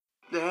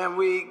Damn,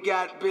 we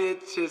got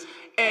bitches,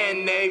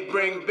 and they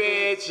bring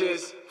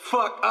bitches.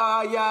 Fuck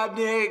all y'all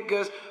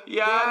niggas.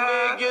 Y'all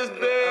niggas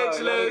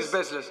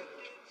bitchless.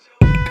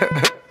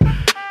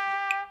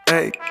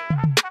 Hey.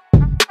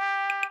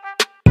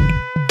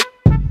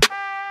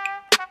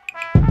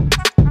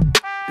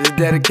 This is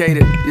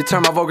dedicated. You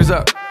turn my vocals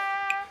up.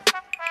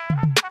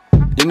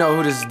 You know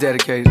who this is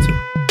dedicated to.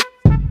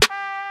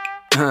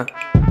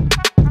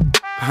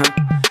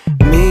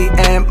 Me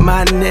and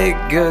my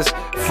niggas,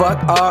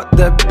 fuck all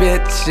the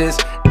bitches.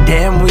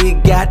 Damn, we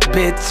got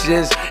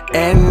bitches,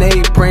 and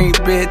they bring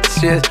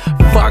bitches.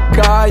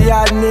 Fuck all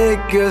y'all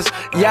niggas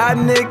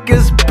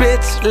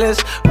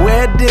bitchless.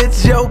 Where did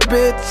your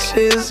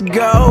bitches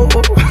go?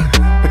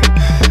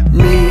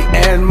 Me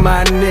and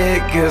my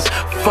niggas,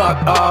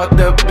 fuck all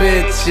the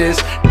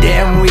bitches.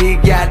 Damn, we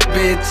got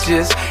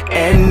bitches,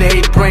 and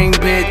they bring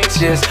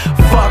bitches.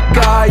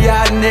 Fuck all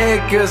y'all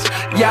niggas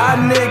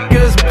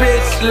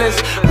bitchless.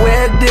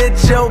 Where did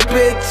your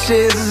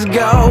bitches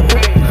go?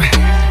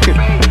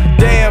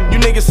 Damn, you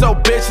niggas so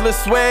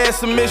bitchless. Swear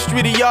it's a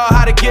mystery to y'all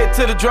how to get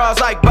to the draws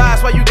like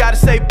boss. Why you gotta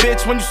say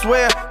bitch when you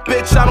swear?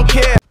 Bitch, I don't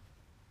care.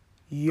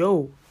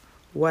 Yo,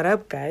 what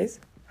up guys?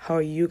 How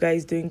are you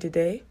guys doing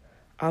today?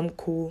 I'm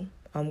cool,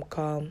 I'm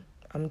calm,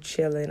 I'm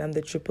chilling, I'm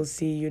the Triple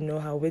C, you know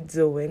how we're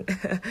doing.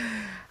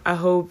 I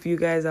hope you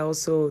guys are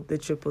also the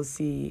Triple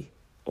C,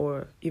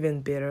 or even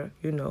better,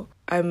 you know.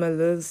 I'm a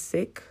little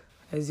sick,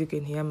 as you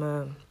can hear,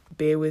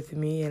 bear with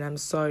me, and I'm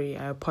sorry,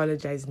 I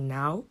apologize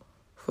now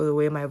for the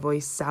way my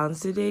voice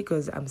sounds today,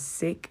 because I'm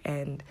sick,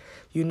 and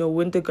you know,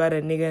 winter got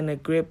a nigga in a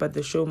grip, but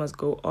the show must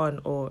go on,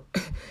 or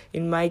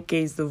in my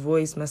case, the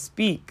voice must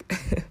speak.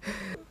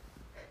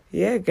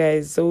 Yeah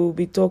guys, so we'll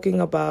be talking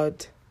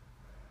about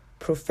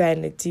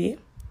profanity,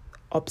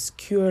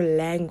 obscure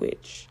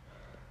language,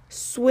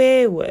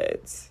 swear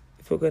words,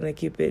 if we're gonna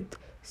keep it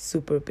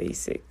super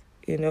basic,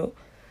 you know.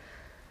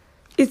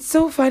 It's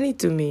so funny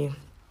to me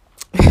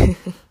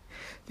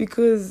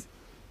because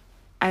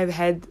I've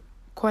had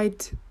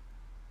quite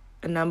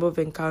a number of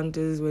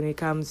encounters when it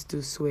comes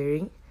to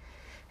swearing,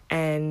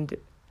 and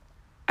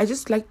I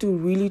just like to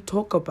really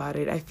talk about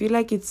it. I feel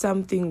like it's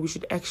something we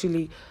should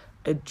actually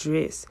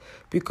address,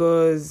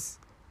 because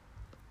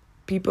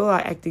people are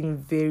acting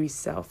very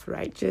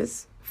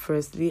self-righteous.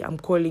 Firstly, I'm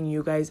calling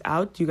you guys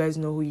out. You guys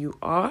know who you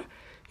are.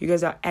 You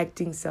guys are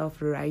acting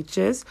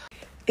self-righteous.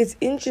 It's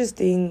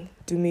interesting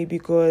to me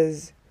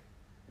because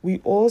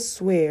we all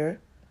swear.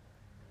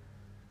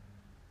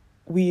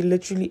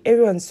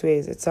 Everyone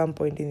swears at some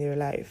point in their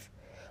life.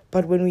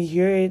 But when we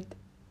hear it,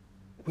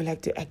 we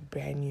like to act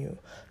brand new.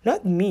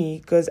 Not me,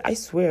 because I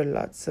swear a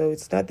lot, so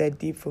it's not that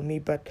deep for me.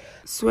 But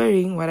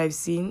swearing, what I've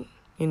seen,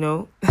 you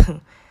know,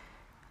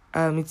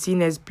 it's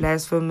seen as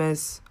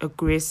blasphemous,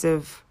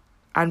 aggressive,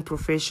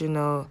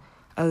 unprofessional,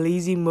 a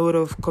lazy mode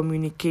of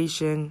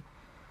communication.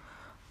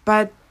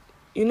 But,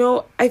 you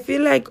know, I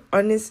feel like,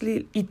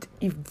 honestly, it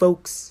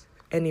evokes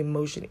an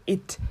emotion.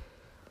 It's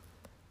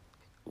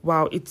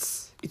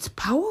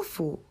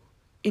powerful.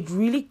 It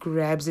really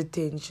grabs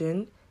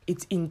attention.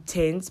 It's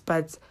intense,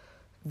 but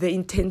the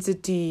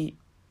intensity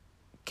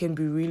can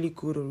be really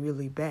good or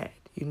really bad,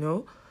 you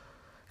know?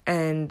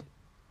 And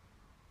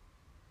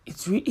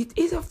it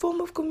is a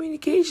form of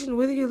communication,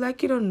 whether you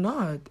like it or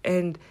not.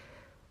 And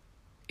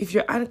if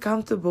you're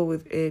uncomfortable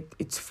with it,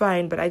 it's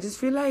fine. But I just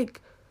feel like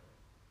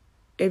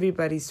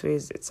everybody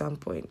swears at some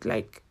point.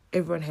 Like,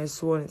 everyone has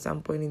sworn at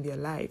some point in their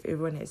life.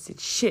 Everyone has said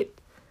shit,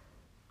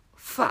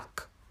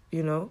 fuck,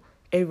 you know?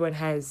 Everyone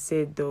has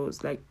said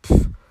those, like,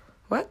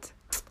 what?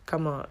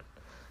 Come on.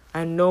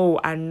 I know.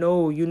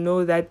 You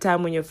know that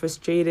time when you're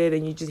frustrated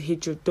and you just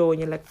hit your toe and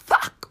you're like,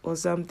 fuck, or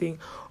something.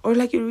 Or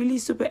like you're really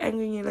super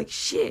angry and you're like,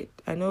 shit.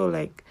 I know,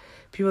 like,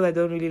 people that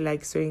don't really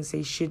like swearing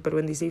say shit, but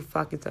when they say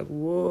fuck, it's like,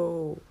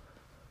 whoa.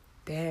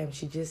 Damn,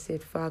 she just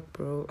said fuck,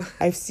 bro.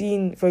 I've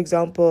seen, for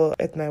example,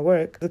 at my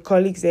work, the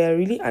colleagues, they are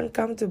really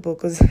uncomfortable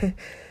because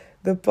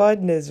the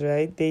partners,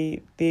 right?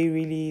 They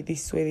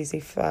swear, they say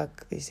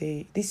fuck, they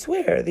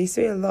swear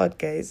a lot,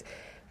 guys.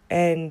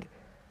 And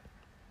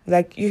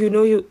like, you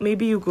know,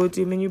 maybe you go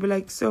to him and you be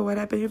like, so what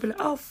happened? You'll be like,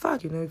 oh,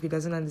 fuck, you know, if he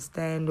doesn't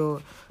understand,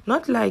 or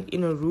not like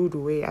in a rude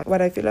way.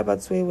 What I feel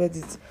about swear words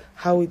is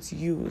how it's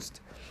used.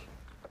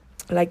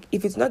 Like,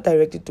 if it's not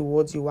directed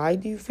towards you, why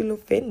do you feel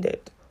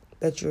offended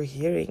that you're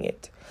hearing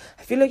it?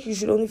 I feel like you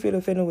should only feel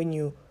offended when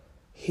you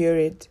hear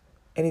it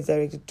and it's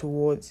directed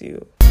towards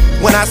you.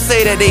 When I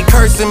say that they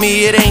cursing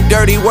me, it ain't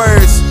dirty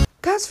words.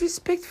 Cuss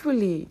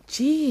respectfully.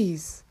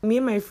 Jeez. Me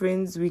and my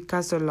friends, we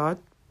cuss a lot,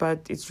 but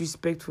it's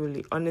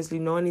respectfully. Honestly,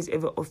 no one is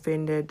ever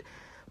offended.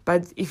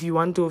 But if you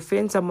want to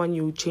offend someone,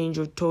 you change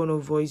your tone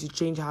of voice, you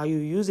change how you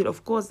use it.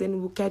 Of course, then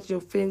we'll catch your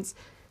offense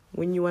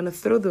when you want to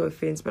throw the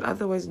offense. But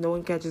otherwise, no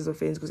one catches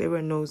offense because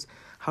everyone knows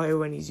how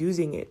everyone is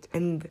using it.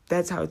 And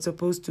that's how it's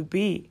supposed to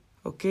be.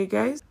 Okay,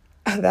 guys?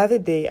 The other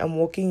day, I'm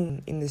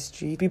walking in the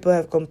street. People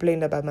have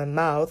complained about my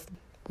mouth.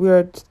 We're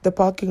at the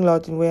parking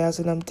lot in Warehouse,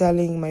 and I'm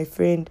telling my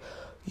friend,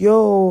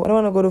 yo, I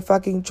don't want to go to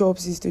fucking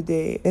Chopsies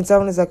today. And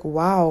someone is like,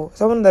 wow.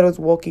 Someone that was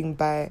walking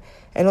by.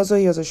 And also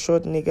he was a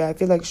short nigga. I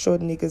feel like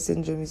short nigga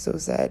syndrome is so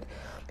sad.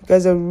 You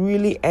guys are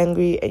really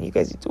angry and you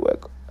guys need to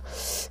work.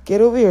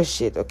 Get over your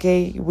shit,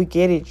 okay? We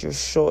get it. You're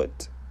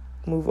short.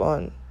 Move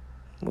on.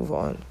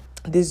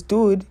 This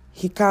dude,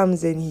 he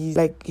comes and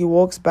he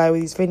walks by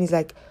with his friend. He's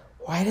like,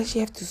 why does she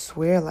have to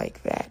swear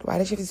like that? Why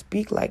does she have to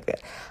speak like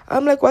that?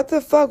 I'm like, what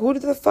the fuck? Who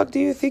the fuck do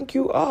you think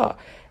you are?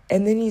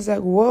 And then he's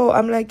like, whoa.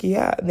 I'm like,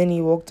 yeah. And then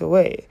he walked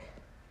away.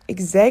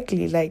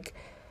 Exactly. Like,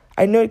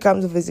 I know it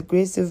comes off as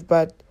aggressive,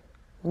 but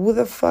who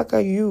the fuck are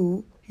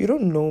you? You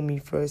don't know me,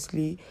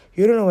 firstly.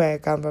 You don't know where I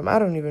come from. I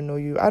don't even know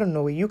you. I don't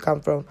know where you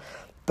come from.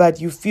 But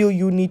you feel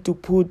you need to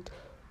put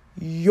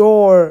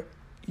your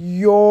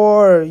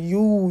world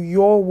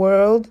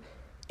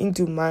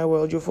into my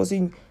world. You're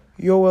forcing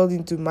your world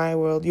into my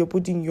world. You're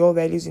putting your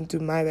values into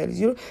my values.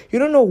 You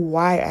don't know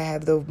why I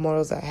have the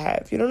morals I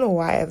have. You don't know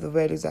why I have the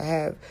values I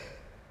have.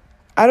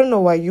 I don't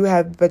know why you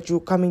have, but you're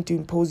coming to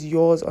impose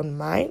yours on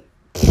mine?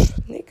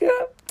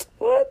 Nigga,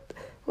 what?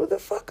 Who the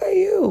fuck are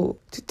you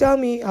to tell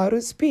me how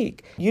to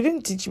speak? You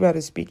didn't teach me how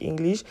to speak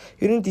English.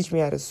 You didn't teach me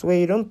how to swear.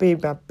 You don't pay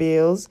my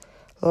bills.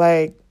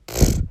 Like,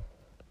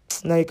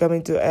 now you're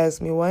coming to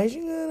ask me, why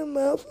you got a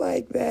mouth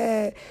like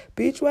that?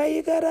 Bitch, why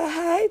you got a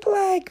height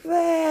like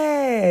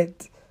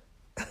that?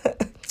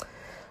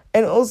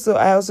 And also,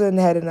 I also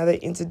had another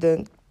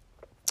incident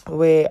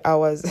where I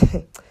was...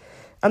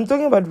 I'm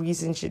talking about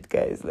recent shit,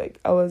 guys. Like,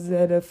 I was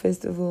at a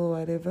festival or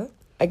whatever.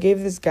 I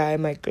gave this guy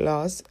my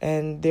glass,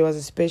 and there was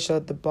a special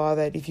at the bar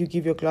that if you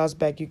give your glass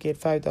back, you get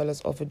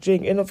 $5 off a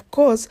drink. And of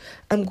course,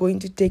 I'm going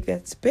to take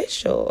that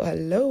special.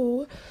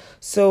 Hello.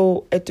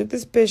 So I took the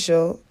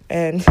special,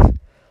 and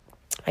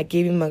I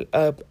gave him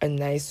a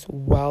nice,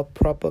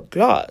 proper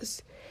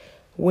glass.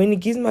 When he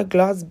gives my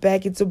glass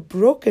back, it's a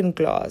broken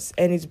glass,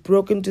 and it's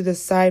broken to the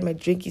side. My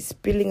drink is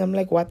spilling. I'm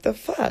like, what the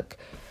fuck?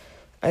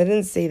 I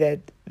didn't say that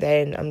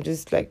then. I'm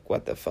just like,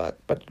 what the fuck?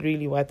 But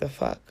really, what the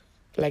fuck?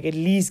 Like, at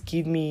least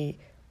give me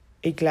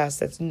a glass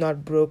that's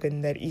not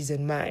broken, that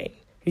isn't mine.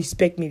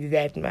 Respect me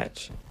that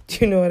much. Do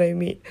you know what I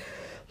mean?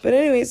 But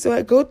anyway, so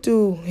I go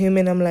to him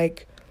and I'm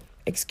like,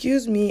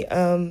 excuse me,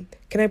 can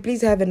I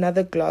please have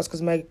another glass?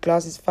 Because my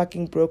glass is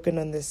fucking broken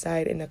on the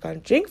side and I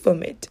can't drink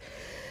from it.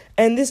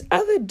 And this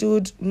other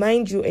dude,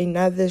 mind you,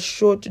 another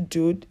short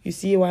dude. You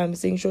see why I'm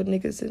saying short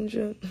nigga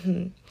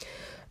syndrome?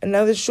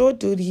 Another short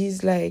dude,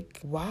 he's like,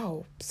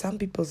 wow, some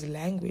people's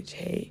language,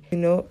 hey. You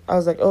know, I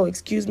was like, oh,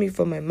 excuse me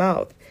for my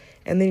mouth.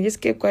 And then he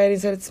just kept quiet and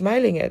started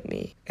smiling at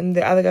me. And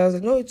the other guy was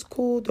like, no, it's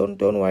cool. Don't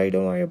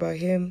worry about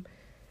him.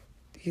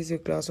 Here's your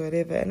glass or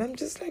whatever. And I'm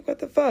just like, what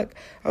the fuck?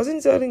 I was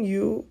insulting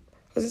you.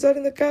 I was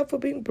insulting the cup for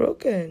being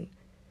broken.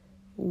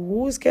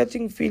 Who's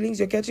catching feelings?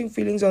 You're catching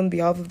feelings on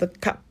behalf of the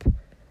cup.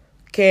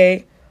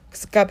 Okay?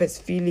 Because the cup has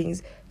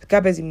feelings. The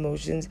cup has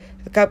emotions.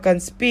 The cup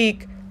can't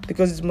speak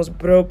because it's most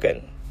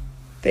broken.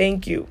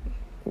 Thank you.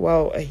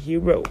 Wow, a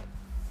hero.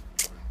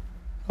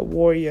 A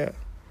warrior.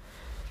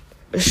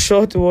 A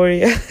short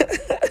warrior.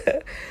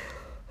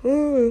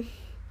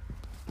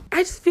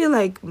 I just feel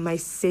like my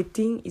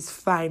setting is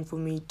fine for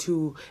me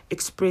to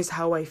express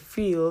how I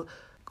feel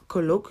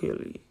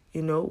colloquially.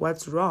 You know,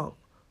 what's wrong?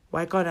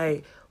 Why can't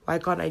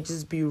I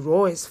just be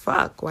raw as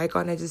fuck? Why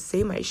can't I just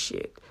say my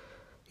shit?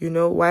 You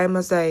know, why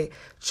must I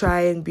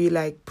try and be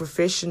like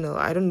professional?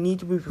 I don't need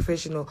to be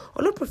professional.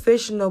 Or not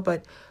professional,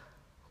 but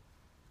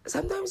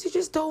sometimes you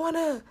just don't want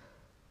to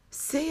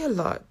say a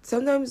lot.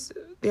 Sometimes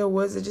there are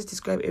words that just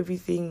describe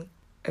everything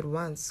at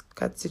once.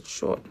 Cuts it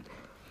short.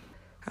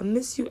 I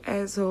miss you,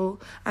 asshole.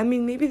 I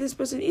mean, maybe this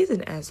person is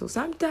an asshole.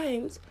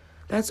 Sometimes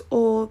that's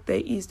all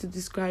there is to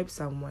describe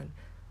someone.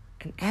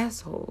 An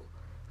asshole.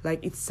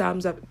 Like, it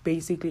sums up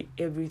basically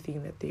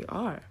everything that they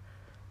are.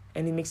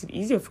 And it makes it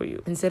easier for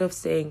you. Instead of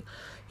saying,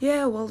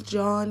 yeah, well,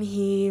 John,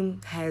 he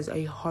has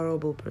a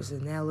horrible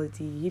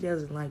personality. He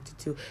doesn't like to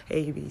do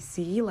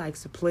ABC. He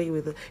likes to play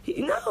with it.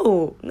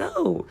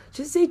 No.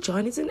 Just say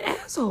John is an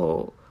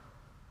asshole.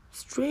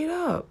 Straight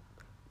up.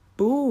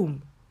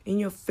 Boom. In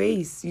your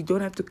face. You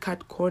don't have to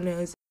cut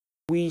corners.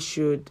 We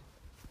should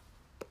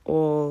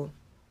all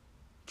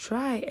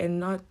try and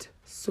not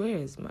swear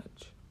as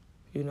much,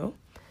 you know?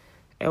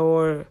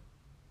 Or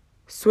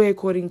swear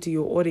according to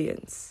your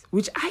audience,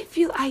 which I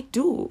feel I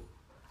do.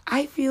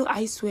 I feel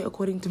I swear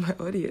according to my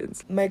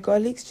audience. My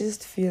colleagues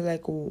just feel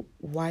like, oh,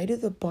 why do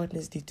the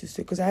partners need to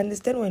swear? Because I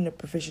understand we're in a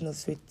professional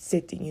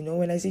setting, you know.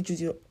 When I say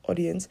choose your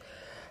audience,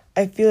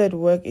 I feel at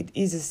work it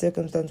is a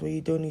circumstance where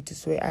you don't need to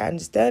swear. I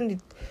understand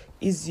it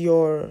is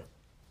your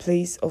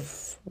place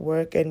of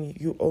work and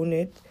you own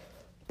it,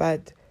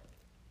 but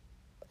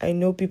I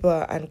know people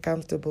are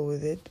uncomfortable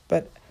with it.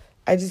 But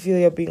I just feel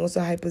you're being also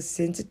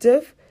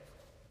hypersensitive.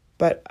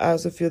 But I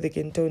also feel they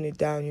can tone it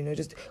down, you know,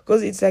 just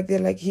because it's like they're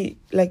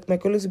like my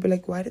colleagues will be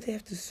like, why do they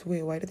have to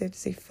swear? Why do they have to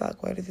say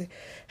fuck? Why do they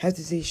have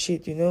to say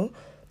shit, you know?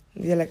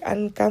 They're like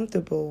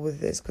uncomfortable with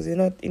this because they're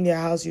not in their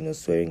house, you know,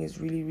 swearing is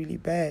really, really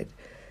bad.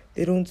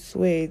 They don't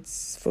swear,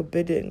 it's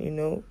forbidden, you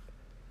know?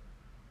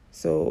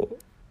 So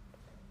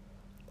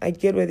I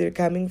get where they're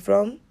coming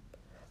from,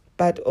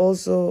 But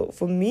also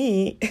for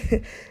me,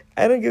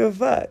 I don't give a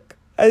fuck.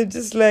 I'm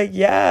just like,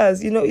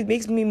 yes, it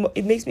makes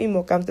me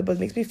more comfortable. It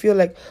makes me feel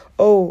like,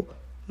 oh,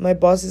 my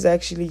boss is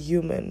actually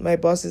human. My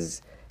boss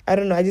is, I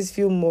don't know, I just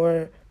feel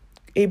more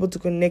able to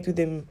connect with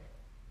them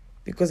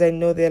because I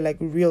know they're like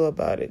real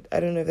about it. I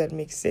don't know if that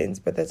makes sense,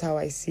 but that's how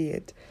I see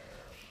it.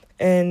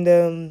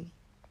 And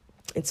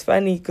it's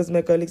funny because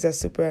my colleagues are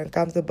super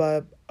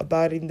uncomfortable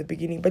about it in the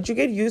beginning, but you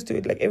get used to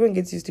it. Like, everyone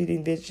gets used to it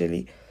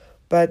eventually,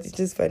 but it's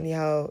just funny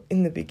how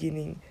in the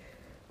beginning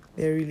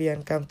they're really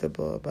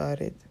uncomfortable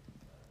about it.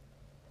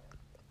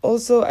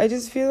 Also, I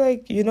just feel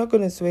like you're not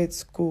going to swear at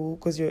school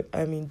because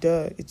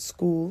it's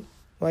school.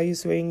 Why are you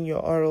swearing in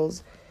your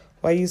orals?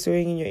 Why are you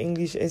swearing in your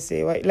English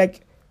essay? Why,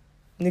 like,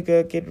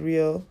 nigga, get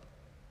real.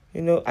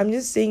 I'm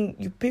just saying,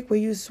 you pick where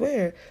you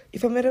swear.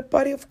 If I'm at a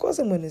party, of course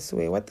I'm going to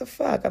swear. What the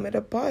fuck? I'm at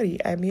a party.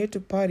 I'm here to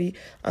party.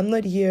 I'm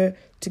not here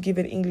to give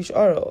an English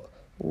oral.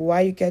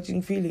 Why are you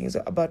catching feelings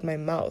about my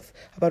mouth,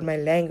 about my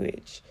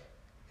language?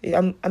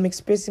 I'm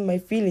expressing my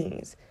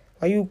feelings.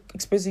 Why are you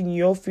expressing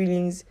your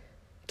feelings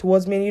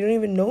towards me and you don't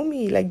even know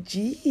me? Like,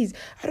 geez,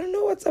 I don't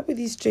know what's up with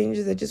these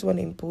strangers that just want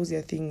to impose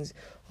their things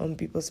on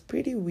people. It's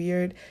pretty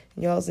weird,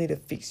 and y'all need to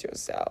fix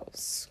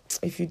yourselves.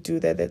 If you do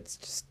that, that's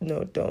just,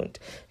 no, don't.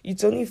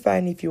 It's only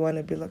fine if you want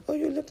to be like, oh,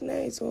 you look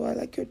nice, or I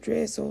like your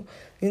dress, or,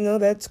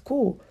 that's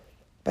cool.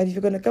 But if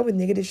you're going to come with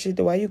negative shit,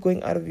 why are you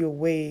going out of your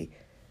way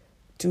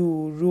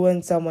to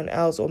ruin someone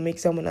else or make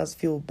someone else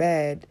feel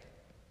bad?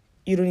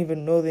 You don't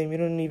even know them. You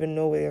don't even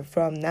know where they're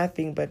from.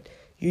 Nothing, but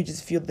you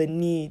just feel the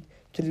need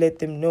to let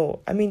them know.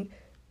 I mean,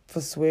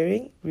 for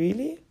swearing,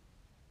 really?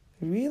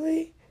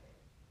 Really?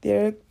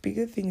 There are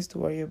bigger things to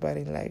worry about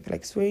in life.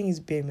 Like, swearing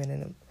is bare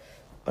minimum,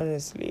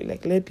 honestly.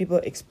 Like, let people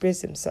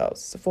express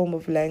themselves. It's a form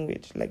of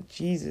language. Like,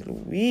 Jesus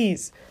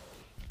Louise.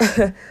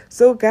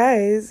 So,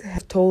 guys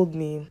have told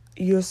me,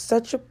 you're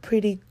such a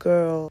pretty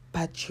girl,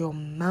 but your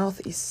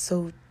mouth is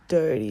so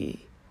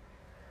dirty.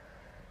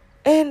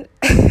 And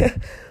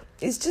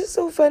it's just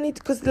so funny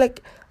because,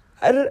 like,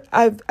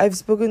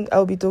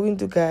 I'll be talking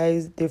to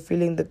guys, they're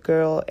feeling the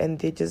girl, and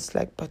they're just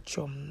like, but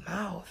your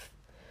mouth.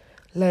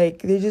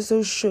 Like, they're just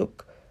so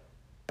shook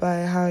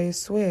by how you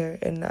swear.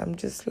 And I'm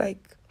just like,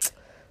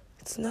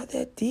 it's not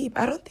that deep.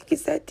 I don't think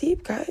it's that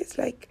deep, guys.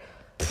 Like,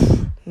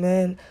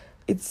 man,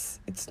 it's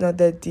not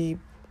that deep.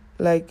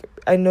 Like,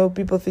 I know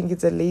people think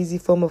it's a lazy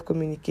form of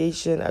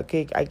communication.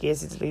 Okay, I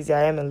guess it's lazy.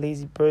 I am a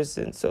lazy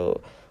person, so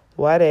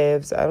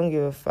whatevs. I don't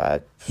give a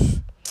fuck.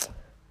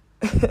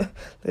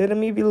 Let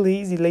me be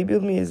lazy.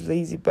 Label me as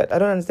lazy. But I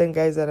don't understand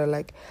guys that are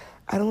like,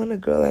 I don't want a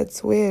girl that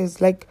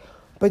swears. Like,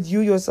 but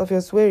you yourself,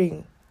 you're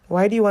swearing.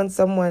 Why do you want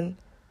someone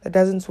that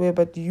doesn't swear,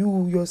 but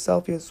you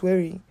yourself, you're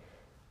swearing?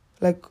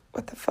 Like,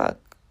 what the fuck?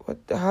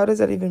 How does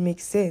that even make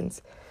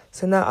sense?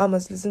 So now I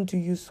must listen to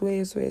you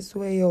swear,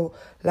 yo,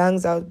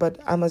 lungs out, but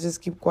I must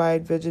just keep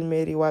quiet, Virgin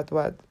Mary, what?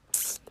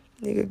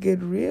 Nigga,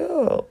 get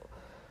real.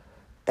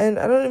 And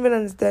I don't even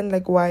understand,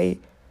 like, why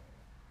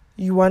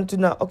you want to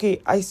now,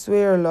 okay, I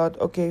swear a lot,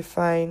 okay,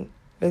 fine,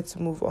 let's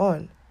move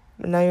on.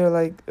 But now you're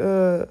like,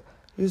 you're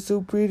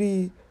so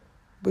pretty,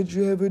 but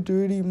you have a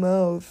dirty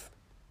mouth.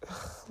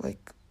 Ugh,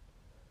 like,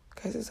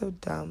 guys are so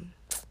dumb.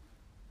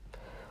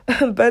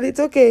 But it's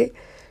okay.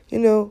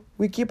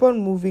 We keep on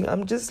moving.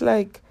 I'm just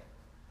like,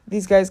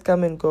 these guys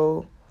come and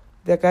go.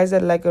 There are guys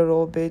that like a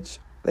raw bitch.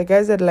 The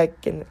guys that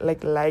like it.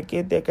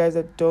 There are guys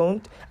that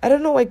don't. I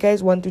don't know why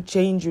guys want to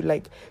change you.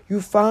 Like,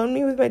 you found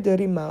me with my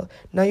dirty mouth.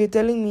 Now you're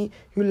telling me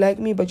you like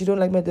me, but you don't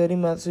like my dirty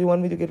mouth. So you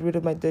want me to get rid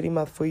of my dirty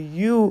mouth for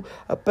you,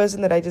 a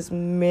person that I just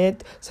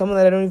met, someone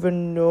that I don't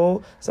even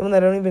know, someone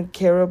that I don't even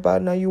care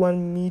about. Now you want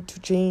me to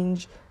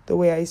change the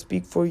way I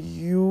speak for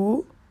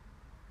you?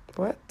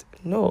 What?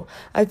 No.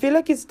 I feel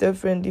like it's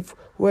different if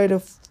we're at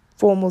a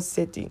formal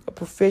setting, a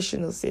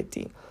professional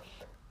setting.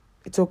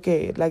 It's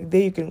okay. Like,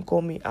 there you can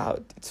call me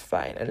out. It's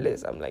fine.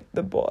 Unless I'm like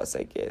the boss,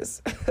 I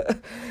guess.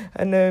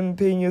 And I'm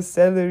paying your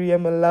salary.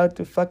 I'm allowed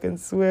to fucking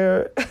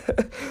swear.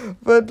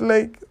 But,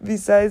 like,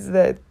 besides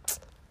that,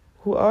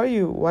 who are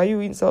you? Why are you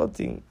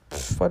insulting?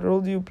 What role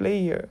do you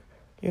play here?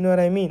 You know what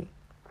I mean?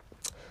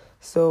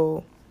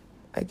 So,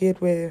 I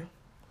get where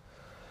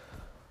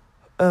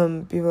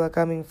people are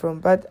coming from.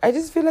 But I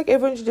just feel like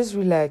everyone should just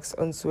relax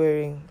on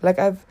swearing. Like,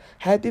 I've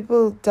had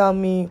people tell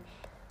me,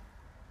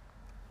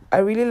 I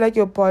really like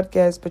your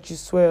podcast, but you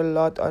swear a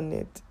lot on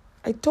it.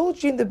 I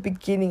told you in the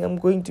beginning I'm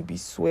going to be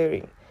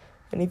swearing.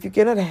 And if you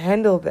cannot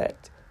handle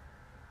that,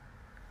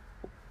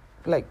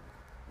 like,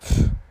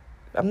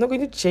 I'm not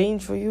going to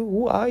change for you.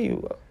 Who are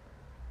you?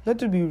 Not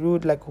to be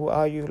rude, like, who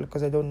are you?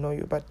 Because I don't know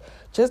you. But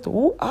just,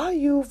 who are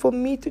you for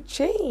me to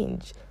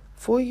change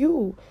for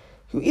you?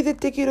 You either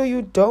take it or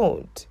you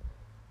don't.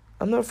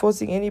 I'm not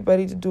forcing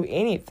anybody to do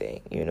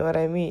anything. You know what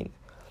I mean?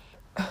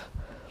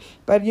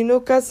 But,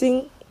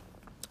 cussing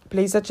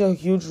plays such a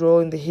huge role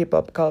in the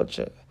hip-hop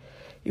culture.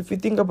 If you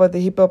think about the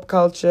hip-hop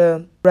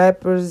culture,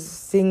 rappers,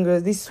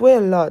 singers, they swear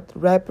a lot.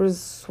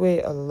 Rappers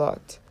swear a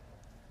lot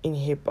in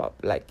hip-hop.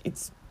 Like,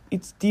 it's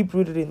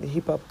deep-rooted in the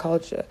hip-hop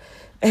culture.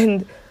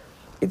 And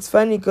it's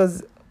funny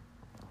because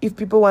if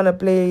people want to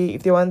play,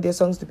 if they want their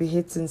songs to be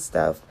hits and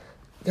stuff,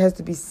 it has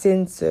to be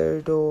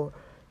censored, or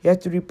you have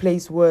to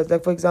replace words.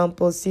 Like, for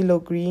example,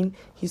 CeeLo Green,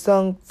 his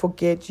song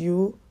Forget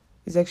You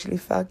is actually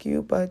Fuck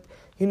You, but,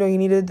 he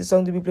needed the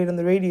song to be played on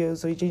the radio,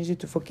 so he changed it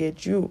to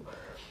Forget You.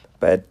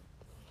 But,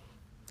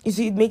 you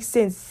see, it makes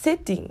sense.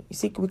 Setting. You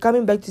see, we're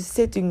coming back to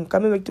setting,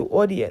 coming back to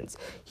audience.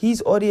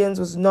 His audience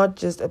was not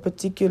just a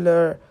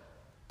particular...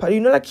 But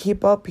like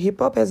hip-hop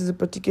has a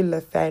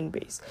particular fan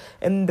base.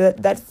 And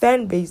that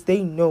fan base,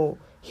 they know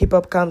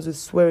hip-hop comes with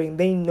swearing.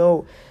 They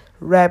know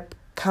rap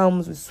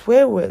comes with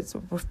swear words,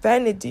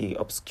 profanity,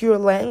 obscure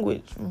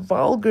language,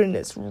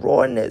 vulgarness,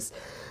 rawness.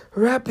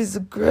 Rap is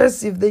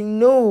aggressive. They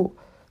know.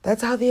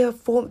 That's how they are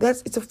formed.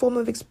 It's a form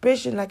of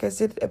expression, like I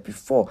said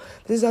before.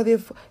 This is how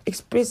they're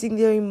expressing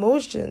their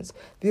emotions,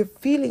 their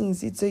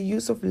feelings. It's a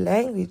use of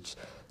language.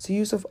 It's a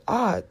use of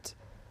art,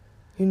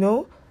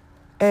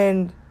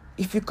 And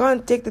if you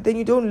can't take that, then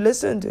you don't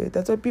listen to it.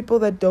 That's why people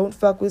that don't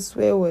fuck with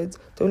swear words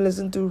don't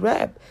listen to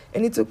rap.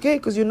 And it's okay,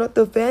 because you're not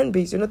the fan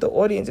base. You're not the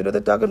audience. You're not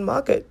the target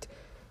market,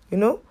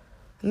 And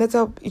that's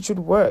how it should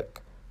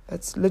work.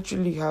 That's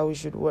literally how it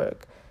should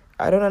work.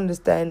 I don't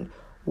understand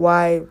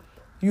why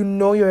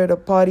you're at a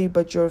party,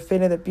 but you're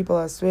offended that people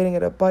are swearing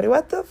at a party.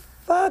 What the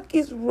fuck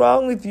is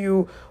wrong with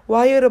you? Why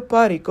are you at a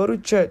party? Go to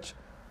church.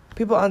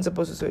 People aren't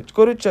supposed to swear.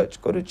 Go to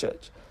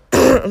church.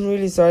 I'm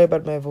really sorry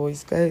about my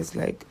voice, guys.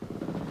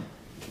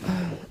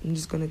 I'm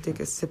just going to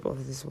take a sip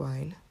of this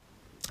wine.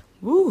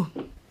 Woo!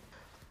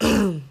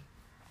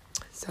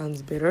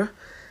 Sounds better.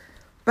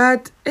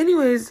 But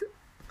anyways,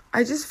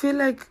 I just feel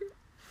like,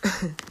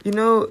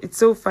 it's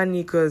so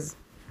funny because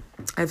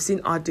I've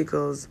seen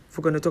articles, if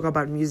we're going to talk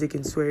about music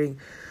and swearing,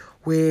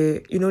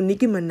 where,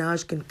 Nicki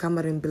Minaj can come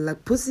out and be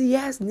like, pussy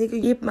ass nigga,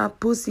 eat my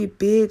pussy,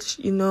 bitch,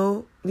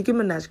 Nicki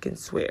Minaj can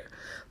swear.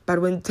 But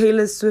when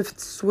Taylor Swift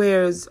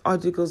swears,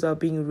 articles are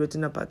being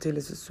written about Taylor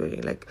Swift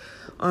swearing. Like,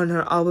 on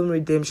her album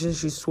Redemption,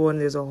 she swore,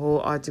 and there's a whole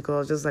article. I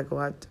was just like,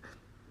 what?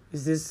 Are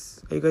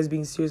you guys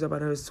being serious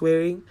about her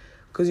swearing?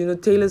 Because,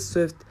 Taylor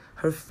Swift,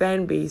 her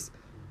fan base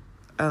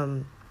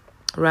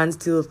runs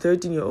till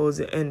 13-year-olds,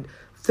 and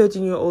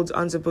 13-year-olds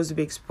aren't supposed to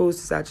be exposed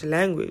to such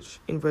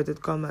language,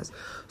 inverted commas.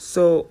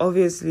 So,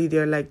 obviously,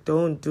 they're like,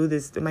 don't do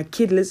this. My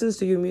kid listens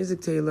to your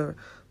music, Taylor.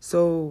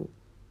 So,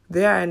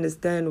 there I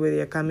understand where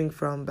they're coming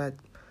from, but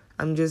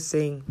I'm just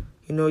saying,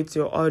 it's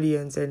your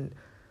audience, and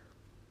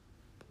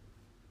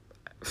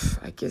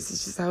I guess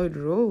it's just how it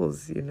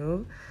rolls,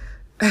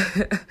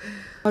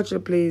 Culture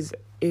plays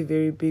a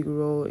very big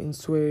role in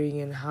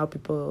swearing and how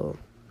people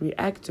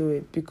react to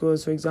it,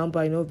 because, for example,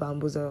 I know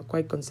Bambos are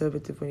quite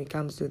conservative when it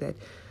comes to that.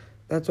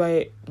 That's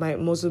why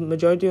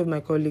majority of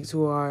my colleagues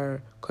who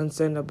are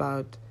concerned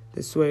about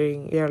the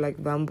swearing, they are like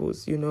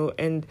Bambos,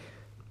 and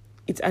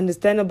it's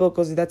understandable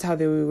because that's how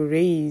they were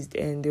raised,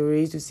 and they were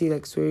raised to see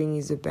like swearing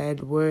is a bad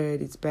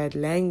word, it's bad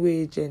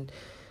language, and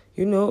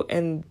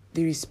and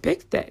they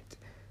respect that.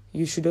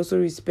 You should also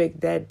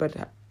respect that,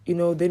 but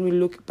then we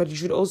look, but you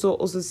should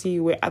also see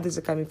where others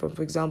are coming from.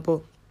 For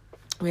example,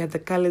 we have the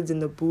Khaleds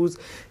and the Boos.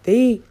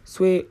 They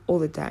swear all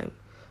the time,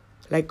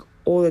 like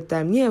all the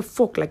time. Yeah,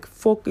 fuck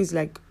is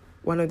like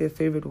one of their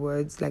favorite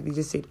words. Like they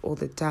just say it all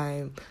the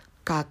time.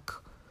 Kak.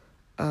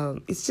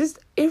 It's just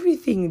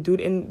everything,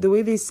 dude. And the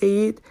way they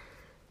say it,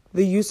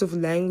 the use of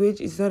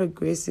language, it's not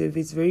aggressive.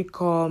 It's very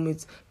calm.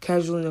 It's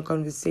casual in a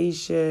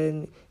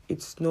conversation.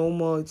 It's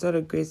normal. It's not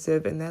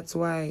aggressive. And that's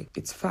why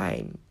it's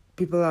fine.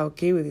 People are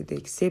okay with it. They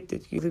accept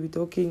it. You'll be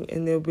talking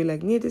and they'll be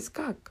like, near this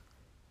cock.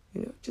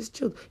 Just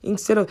chill.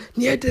 Instead of,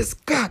 near this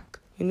cock.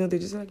 They're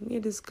just like, near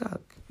this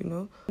cock.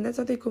 And that's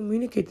how they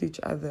communicate to each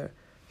other.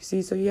 You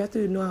see, so you have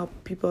to know how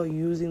people are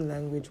using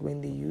language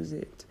when they use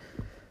it.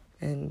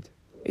 And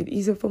it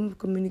is a form of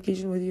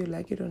communication whether you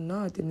like it or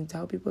not, and it's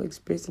how people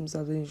express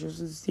themselves, and you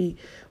just see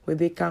where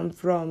they come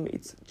from.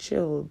 It's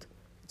chilled.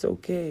 It's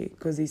okay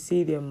because they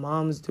see their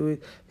moms do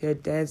it, their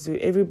dads do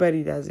it,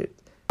 everybody does it.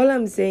 All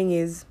I'm saying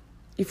is,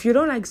 if you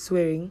don't like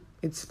swearing,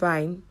 it's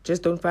fine.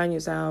 Just don't find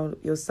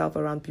yourself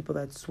around people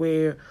that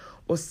swear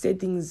or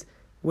settings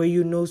where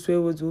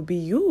swear words will be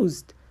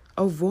used.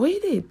 Avoid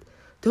it.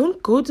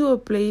 Don't go to a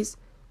place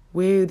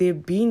where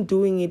they've been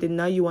doing it and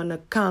now you want to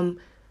come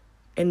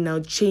and now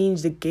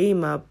change the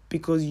game up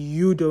because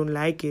you don't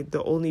like it,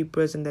 the only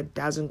person that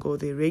doesn't go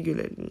there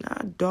regularly.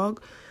 Nah,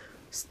 dog.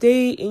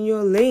 Stay in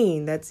your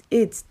lane. That's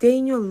it. Stay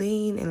in your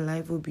lane and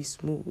life will be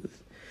smooth.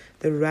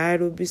 The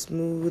ride will be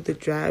smooth. The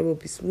drive will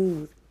be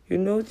smooth.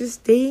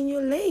 Just stay in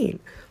your lane.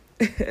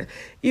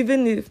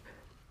 Even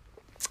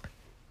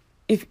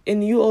if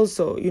and you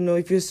also,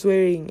 if you're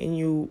swearing and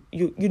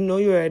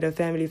you're at a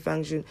family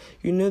function,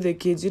 the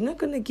kids, you're not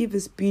going to give a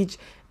speech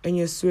and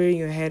you're swearing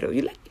your head off.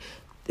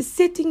 The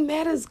setting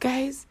matters,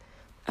 guys.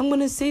 I'm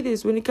going to say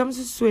this. When it comes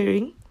to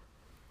swearing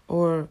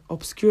or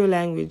obscure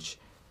language,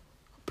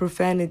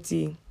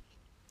 profanity,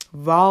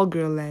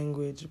 vulgar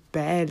language,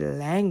 bad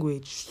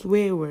language,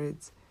 swear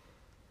words,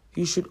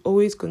 you should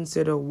always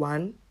consider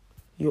 1,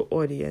 your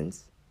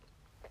audience,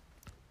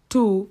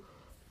 2,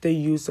 the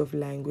use of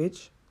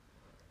language,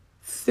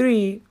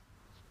 3,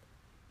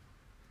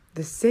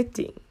 the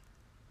setting.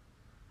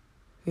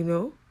 you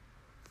know?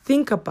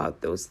 Think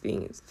about those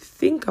things.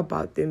 Think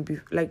about them.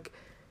 Like,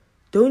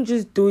 don't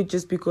just do it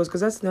just because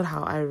that's not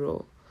how I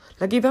roll.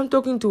 Like, if I'm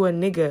talking to a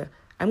nigga,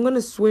 I'm going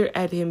to swear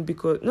at him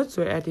not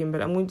swear at him,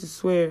 but I'm going to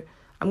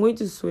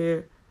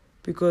swear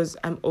because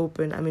I'm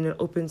open. I'm in an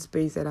open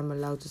space that I'm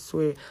allowed to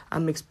swear.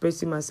 I'm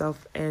expressing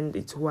myself and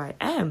it's who I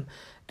am.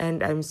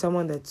 And I'm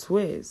someone that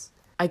swears.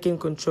 I can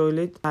control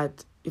it,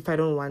 but if I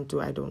don't want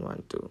to, I don't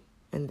want to.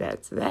 And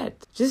that's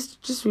that.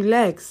 Just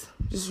relax.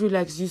 Just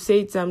relax. You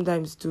say it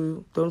sometimes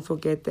too. Don't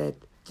forget that.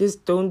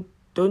 Just don't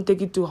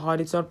take it too hard.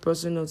 It's not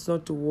personal. It's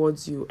not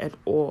towards you at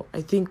all.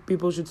 I think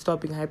people should stop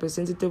being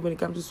hypersensitive when it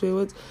comes to swear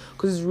words,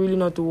 because it's really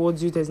not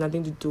towards you. There's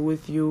nothing to do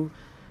with you.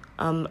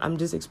 I'm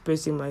just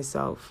expressing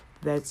myself.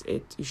 That's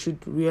it. You should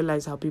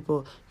realize how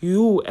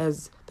you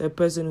as the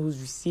person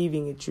who's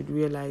receiving it should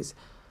realize,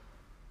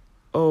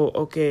 oh,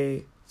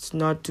 okay, it's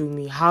not to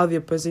me. How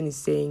the person is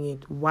saying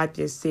it, what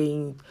they're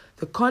saying,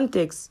 the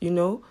context, you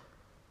know.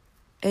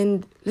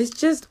 And let's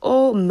just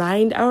all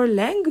mind our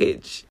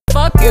language.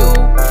 Fuck you.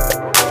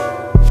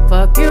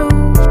 Fuck you.